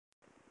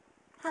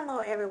Hello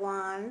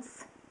everyone,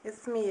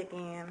 it's me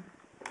again.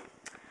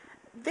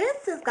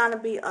 This is going to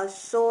be a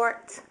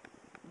short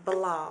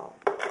vlog.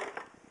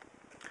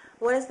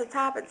 What is the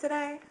topic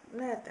today?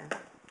 Nothing.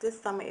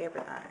 Just some of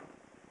everything.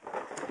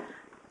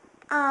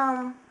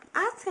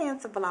 I tend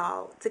to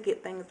vlog to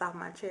get things off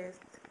my chest.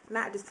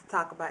 Not just to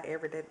talk about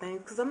everyday things,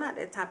 because I'm not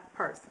that type of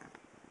person,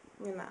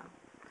 you know.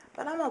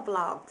 But I'm going to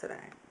vlog today.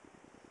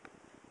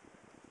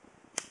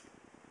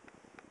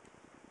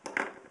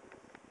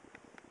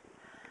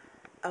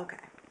 Okay.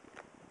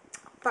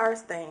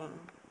 First thing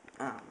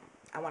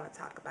I want to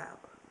talk about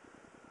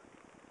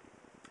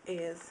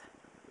is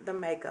the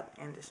makeup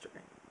industry.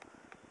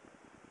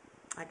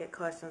 I get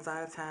questions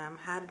all the time.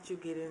 How did you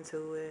get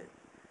into it?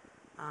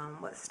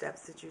 What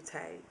steps did you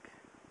take?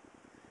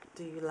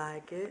 Do you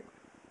like it?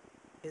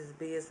 Is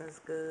business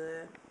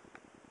good?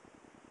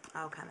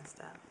 All kind of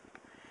stuff.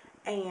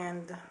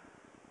 And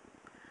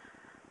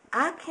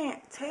I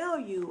can't tell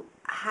you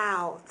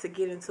how to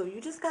get into it.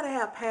 You just got to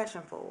have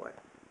passion for it.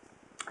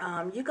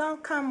 You're going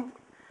to come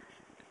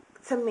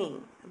to me,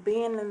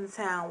 being in the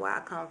town where I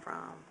come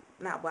from.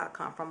 Not where I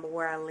come from, but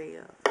where I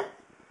live.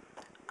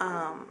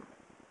 And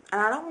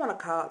I don't want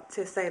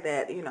to say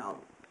that,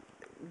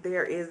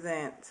 there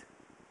isn't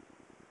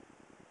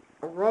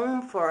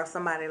room for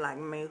somebody like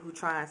me who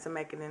tries to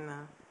make it in the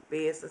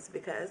business,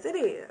 because it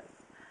is.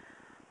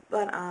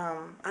 But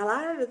a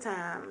lot of the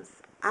times,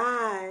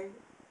 I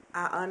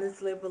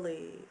honestly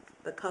believe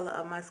the color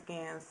of my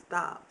skin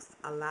stops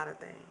a lot of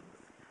things.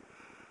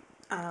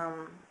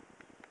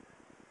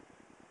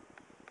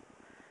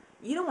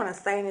 You don't want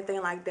to say anything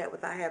like that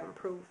without having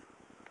proof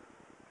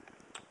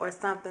or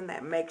something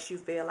that makes you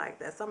feel like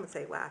that. So I'm going to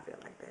tell you why I feel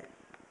like that.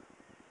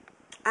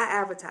 I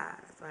advertise,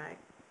 right?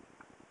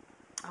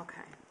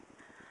 Okay.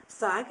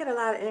 So I get a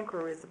lot of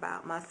inquiries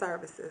about my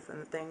services and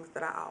the things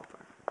that I offer.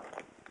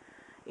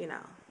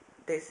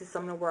 They see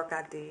some of the work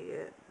I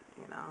did,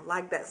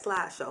 like that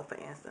slideshow, for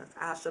instance.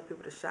 I'll show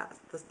people the shots,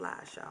 the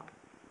slideshow.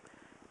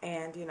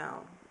 And,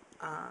 they'll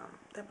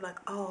be like,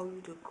 oh,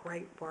 you do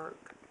great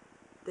work.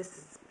 This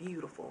is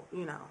beautiful,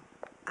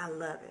 I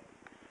love it.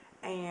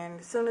 And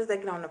as soon as they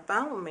get on the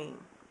phone with me,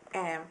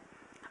 and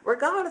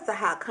regardless of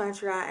how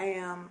country I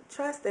am,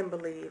 trust and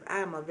believe, I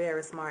am a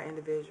very smart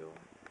individual.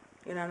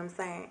 You know what I'm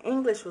saying?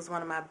 English was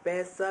one of my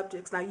best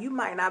subjects. Now, you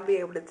might not be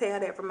able to tell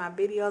that from my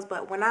videos,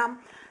 but when I'm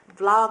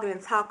vlogging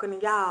and talking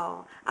to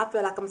y'all, I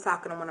feel like I'm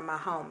talking to one of my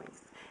homies.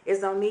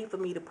 There's no need for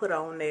me to put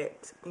on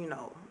that,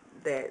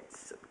 that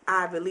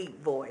Ivy League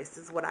voice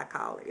is what I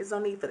call it. There's no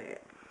need for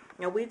that.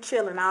 We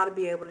chilling. I ought to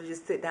be able to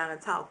just sit down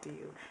and talk to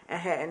you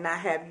and not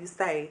have you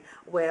say,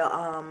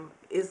 well,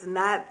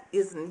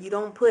 you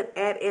don't put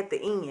at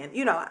the end.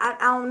 I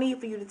don't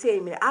need for you to tell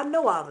me that. I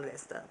know all of that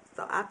stuff.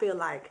 So I feel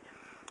like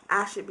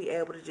I should be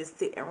able to just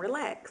sit and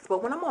relax.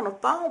 But when I'm on the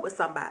phone with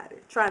somebody,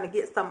 trying to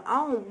get something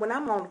on, when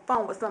I'm on the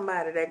phone with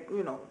somebody that,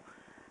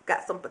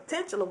 got some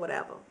potential or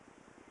whatever,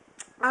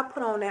 I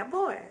put on that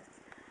voice.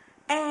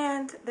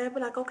 And they'll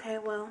be like, okay,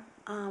 well,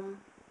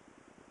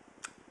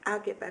 I'll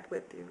get back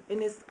with you.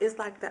 And it's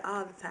like that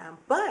all the time.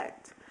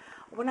 But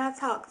when I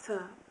talk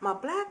to my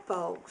black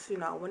folks,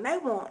 when they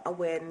want a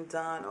wedding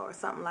done or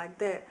something like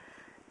that,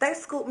 they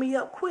scoop me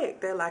up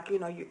quick. They're like,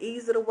 you're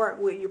easy to work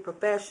with, you're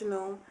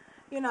professional.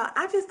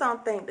 I just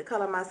don't think the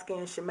color of my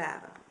skin should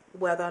matter.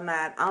 Whether or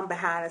not I'm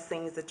behind the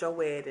scenes at your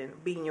wedding,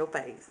 be in your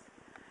face.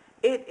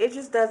 It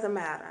just doesn't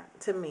matter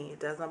to me.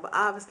 It doesn't, but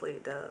obviously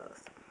it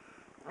does.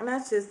 And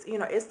that's just,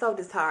 it's so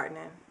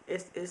disheartening.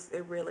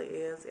 It really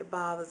is. It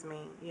bothers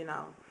me,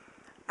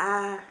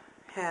 I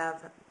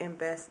have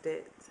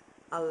invested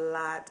a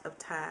lot of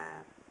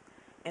time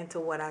into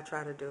what I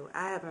try to do.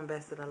 I have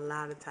invested a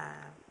lot of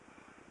time.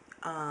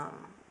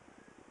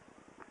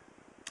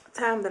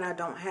 Time that I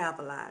don't have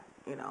a lot,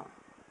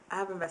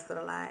 I've invested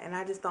a lot, and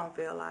I just don't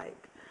feel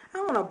like, I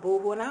don't want to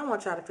boo-hoo, and I don't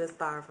want y'all to feel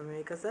sorry for me,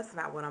 because that's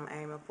not what I'm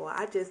aiming for.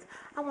 I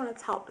want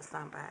to talk to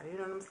somebody, you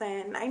know what I'm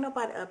saying? Ain't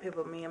nobody up here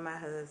but me and my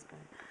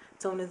husband.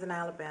 Tony's in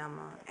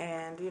Alabama,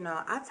 and,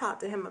 I talked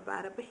to him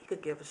about it, but he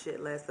could give a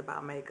shit less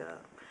about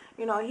makeup.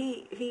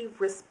 He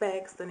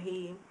respects and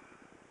he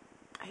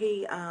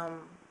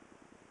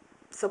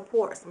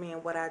supports me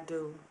in what I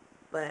do,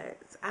 but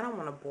I don't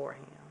want to bore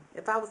him.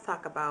 If I was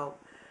talking about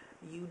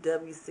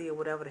UWC or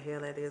whatever the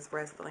hell that is,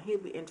 wrestling,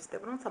 he'd be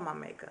interested, but I'm talking about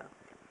makeup.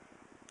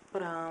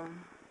 But, let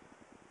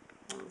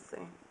me see.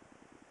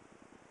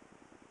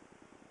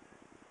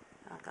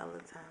 I got a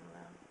little time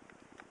left.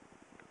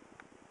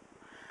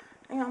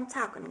 I'm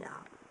talking to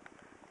y'all.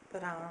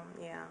 But,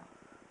 yeah.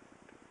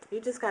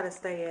 You just got to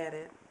stay at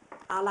it.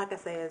 All I can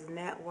say is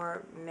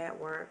network.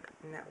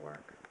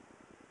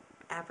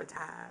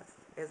 Advertise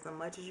as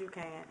much as you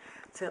can.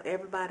 Tell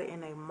everybody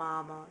and their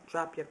mama,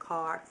 drop your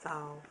cards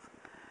off.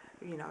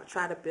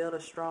 Try to build a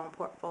strong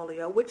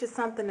portfolio, which is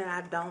something that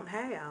I don't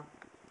have.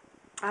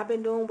 I've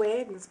been doing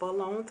weddings for a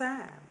long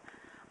time,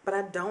 but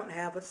I don't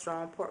have a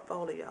strong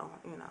portfolio,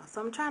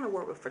 So I'm trying to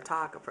work with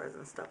photographers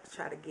and stuff to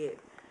try to get,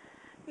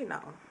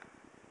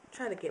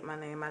 try to get my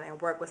name out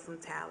and work with some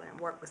talent,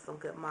 work with some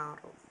good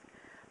models.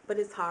 but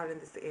it's hard in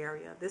this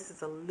area. This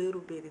is a little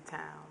bitty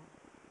town,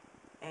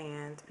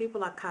 and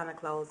people are kind of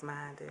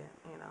closed-minded,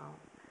 you know.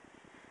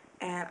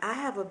 And I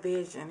have a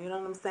vision, you know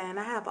what I'm saying?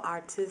 I have an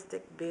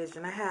artistic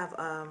vision.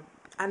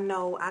 I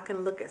know I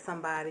can look at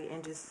somebody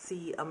and just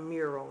see a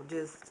mural,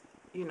 just,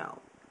 you know,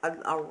 a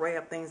array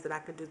of things that I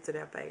could do to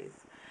their face.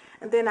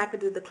 And then I could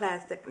do the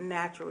classic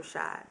natural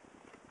shot.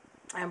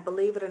 And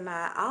believe it or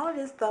not, all of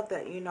this stuff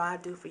that, you know, I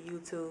do for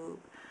YouTube,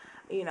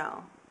 you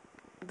know,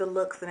 the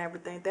looks and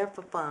everything, they're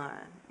for fun.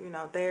 You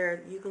know,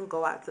 you can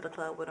go out to the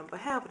club with them,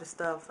 but half of the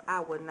stuff I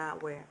would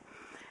not wear.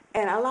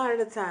 And a lot of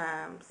the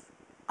times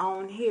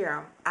on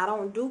here, I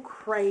don't do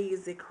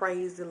crazy,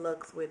 crazy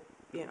looks with,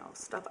 you know,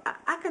 stuff.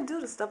 I can do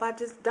the stuff, I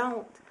just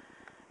don't,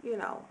 you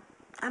know.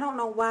 I don't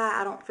know why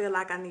I don't feel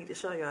like I need to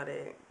show y'all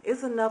that.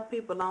 It's enough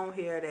people on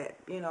here that,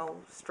 you know,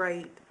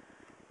 straight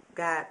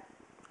got.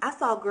 I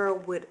saw a girl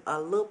with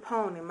a little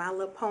pony, My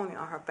Little Pony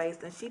on her face,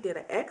 and she did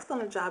an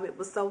excellent job. It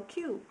was so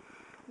cute.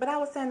 But I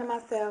was saying to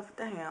myself,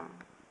 damn,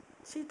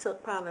 she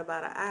took probably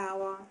about an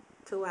hour,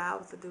 2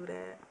 hours to do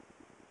that.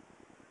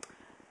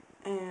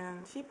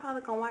 And she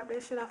probably gonna wipe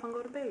that shit off and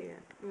go to bed,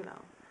 you know.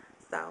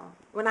 So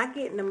when I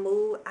get in the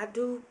mood, I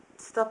do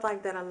stuff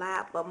like that a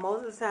lot. But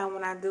most of the time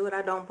when I do it,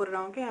 I don't put it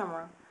on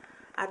camera.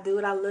 I do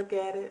it, I look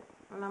at it,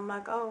 and I'm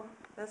like, oh,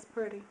 that's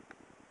pretty.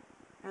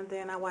 And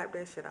then I wipe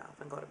that shit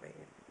off and go to bed.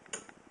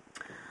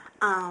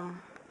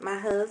 My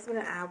husband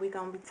and I, we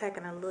gonna be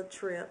taking a little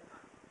trip,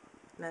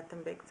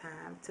 nothing big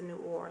time, to New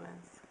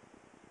Orleans.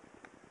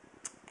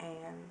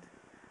 And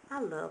I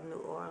love New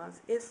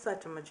Orleans. It's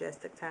such a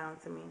majestic town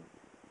to me.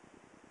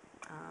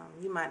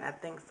 You might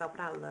not think so, but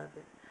I love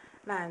it.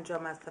 And I enjoy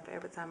myself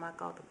every time I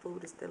go. The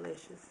food is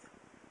delicious.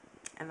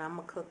 And I'm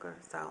a cooker,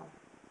 so.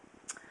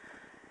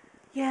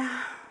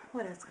 Yeah,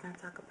 what else can I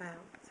talk about?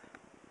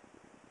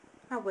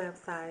 My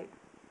website.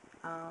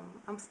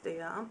 I'm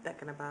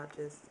thinking about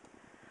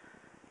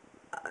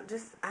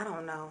I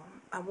don't know.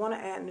 I want to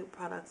add new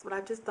products, but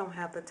I just don't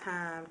have the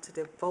time to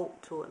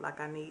devote to it like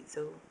I need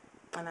to.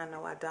 And I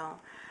know I don't.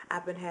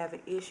 I've been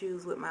having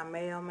issues with my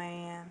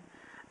mailman.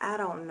 I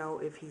don't know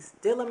if he's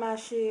stealing my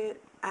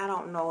shit. I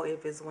don't know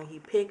if it's when he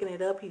picking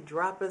it up, he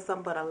dropping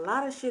something. But a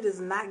lot of shit is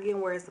not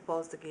getting where it's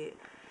supposed to get.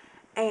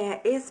 And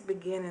it's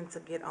beginning to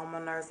get on my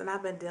nerves. And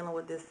I've been dealing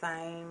with this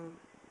same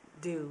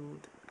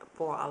dude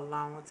for a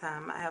long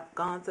time. I have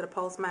gone to the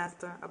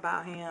postmaster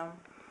about him.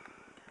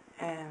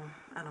 And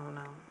I don't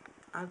know.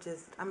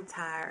 I'm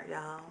tired,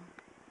 y'all.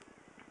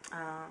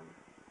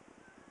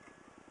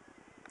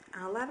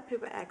 A lot of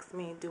people ask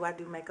me, do I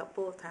do makeup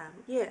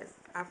full-time? Yes,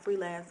 I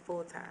freelance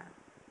full-time.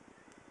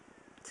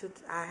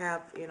 I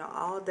have, you know,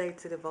 all day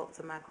to devote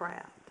to my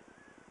craft.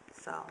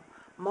 So,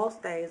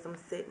 most days I'm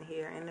sitting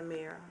here in the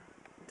mirror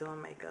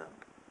doing makeup,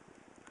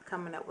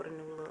 coming up with a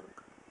new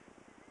look.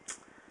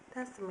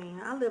 That's me.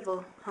 I live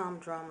a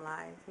humdrum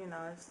life, you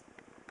know. It's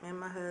me and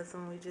my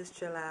husband, we just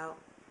chill out.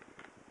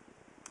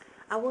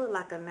 I would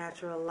like a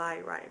natural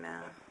light right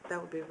now.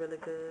 That would be really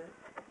good.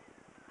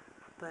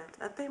 But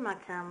I think my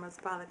camera's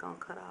probably going to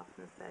cut off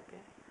in a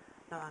second.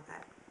 No, I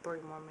got 3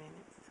 more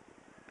minutes.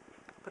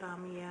 But,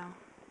 yeah.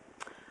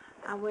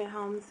 I went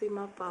home to see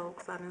my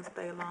folks. I didn't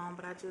stay long,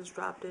 but I just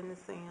dropped in to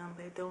see them.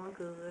 They doing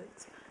good.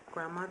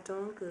 Grandma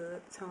doing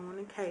good. Tune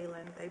and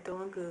Kaylin, they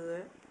doing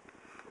good.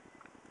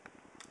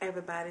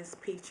 Everybody's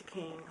peachy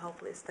king.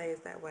 Hopefully it stays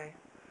that way.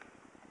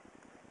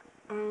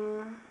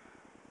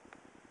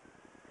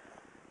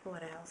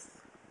 What else?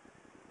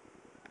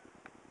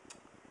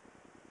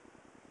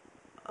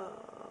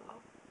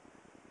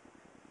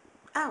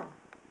 Oh,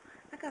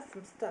 I got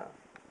some stuff.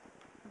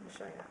 Let me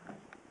show y'all.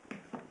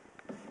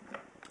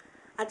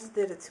 I just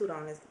did a toot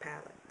on this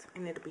palette,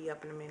 and it'll be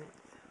up in a minute.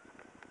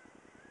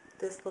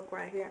 This look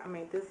right here,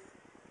 this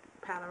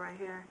palette right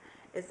here,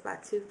 it's by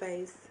Too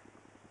Faced.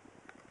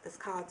 It's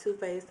called Too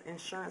Faced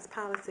Insurance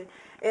Policy.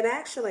 It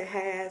actually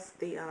has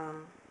the,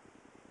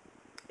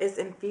 it's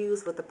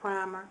infused with the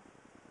primer.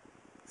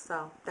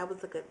 So, that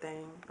was a good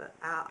thing, but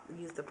I'll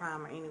use the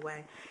primer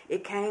anyway.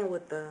 It came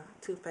with the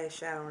Too Faced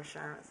Shadow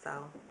Insurance,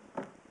 so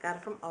got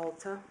it from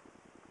Ulta.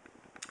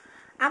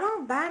 I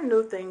don't buy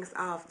new things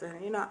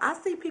often. You know, I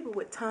see people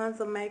with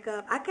tons of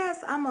makeup. I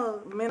guess I'm a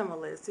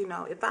minimalist, you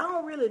know. If I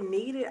don't really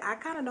need it, I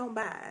kind of don't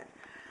buy it.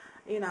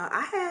 You know,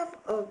 I have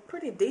a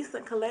pretty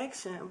decent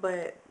collection,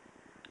 but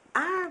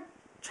I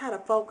try to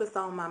focus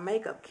on my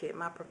makeup kit,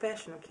 my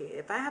professional kit.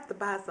 If I have to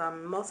buy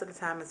something, most of the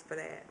time it's for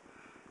that.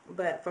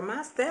 But for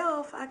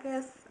myself, I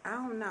guess, I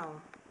don't know.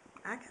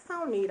 I guess I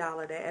don't need all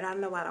of that, and I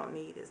know I don't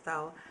need it.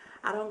 So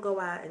I don't go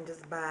out and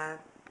just buy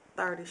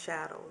 30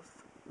 shadows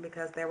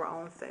because they were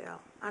on sale.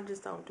 I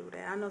just don't do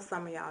that. I know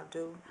some of y'all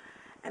do.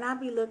 And I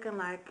be looking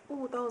like,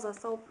 ooh, those are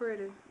so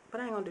pretty. But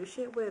I ain't going to do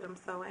shit with them,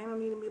 so I ain't no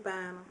need to be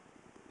buying them.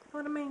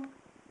 You know what I mean?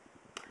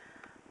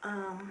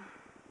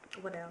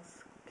 What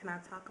else can I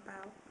talk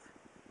about?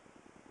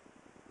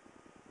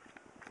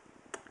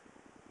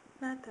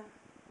 Nothing.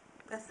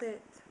 That's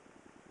it.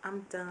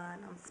 I'm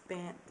done. I'm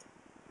spent.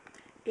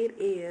 It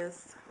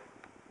is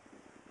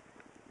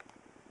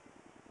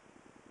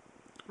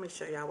Let me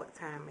show y'all what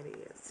time it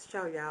is.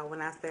 Show y'all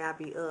when I say I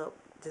be up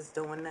just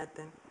doing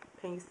nothing.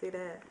 Can you see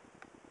that?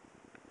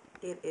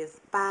 It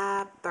is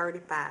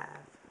 5:35. I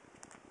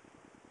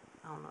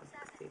don't know if you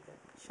can see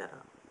that. Shut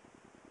up.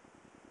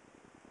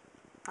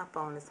 My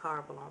phone is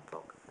horrible on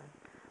focusing.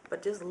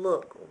 But just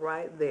look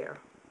right there.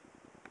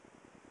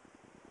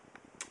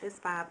 It's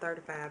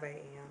 5:35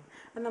 a.m.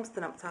 and I'm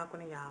sitting up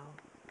talking to y'all.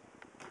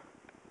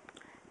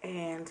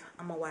 And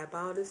I'm going to wipe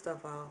all this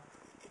stuff off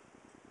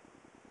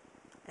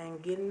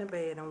and get in the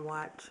bed and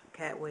watch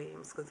Cat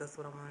Williams, because that's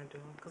what I want to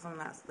do, because I'm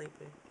not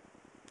sleeping.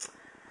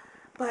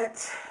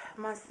 But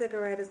my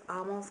cigarette is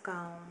almost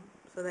gone,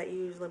 so that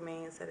usually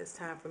means that it's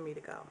time for me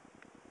to go.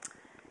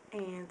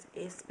 And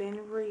it's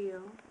been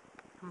real.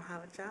 I'm going to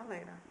holler at y'all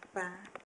later. Bye.